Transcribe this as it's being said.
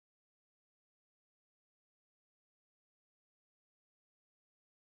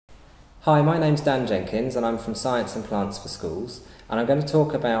Hi, my name's Dan Jenkins and I'm from Science and Plants for Schools, and I'm going to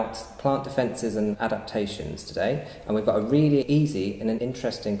talk about plant defences and adaptations today, and we've got a really easy and an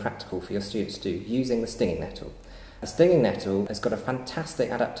interesting practical for your students to do using the stinging nettle. The stinging nettle has got a fantastic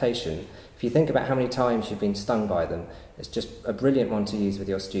adaptation. If you think about how many times you've been stung by them, it's just a brilliant one to use with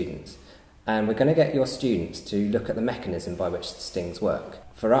your students. And we're going to get your students to look at the mechanism by which the stings work.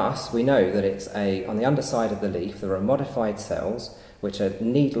 For us, we know that it's on the underside of the leaf there are modified cells which are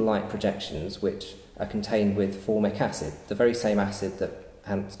needle-like projections which are contained with formic acid, the very same acid that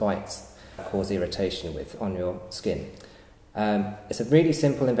ants' bites cause irritation with on your skin. It's a really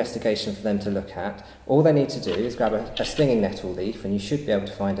simple investigation for them to look at. All they need to do is grab a stinging nettle leaf, and you should be able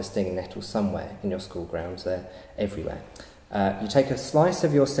to find a stinging nettle somewhere in your school grounds. They're everywhere. You take a slice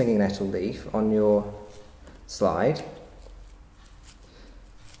of your stinging nettle leaf on your slide,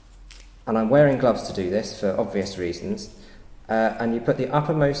 and I'm wearing gloves to do this for obvious reasons, and you put the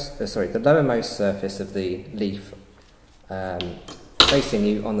lowermost surface of the leaf facing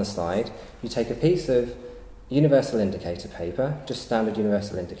you on the slide. You take a piece of universal indicator paper, just standard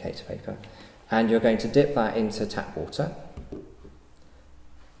universal indicator paper, and you're going to dip that into tap water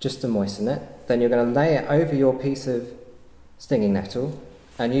just to moisten it. Then you're going to lay it over your piece of stinging nettle,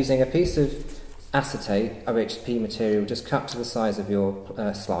 and using a piece of acetate OHP material just cut to the size of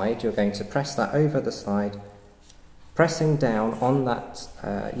your slide, you're going to press that over the slide, pressing down on that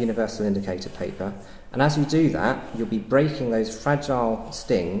universal indicator paper. And as you do that, you'll be breaking those fragile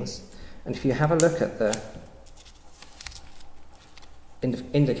stings. And if you have a look at the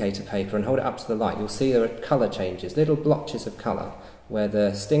indicator paper and hold it up to the light, you'll see there are colour changes, little blotches of colour where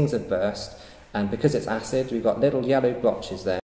the stings have burst, and because it's acid, we've got little yellow blotches there.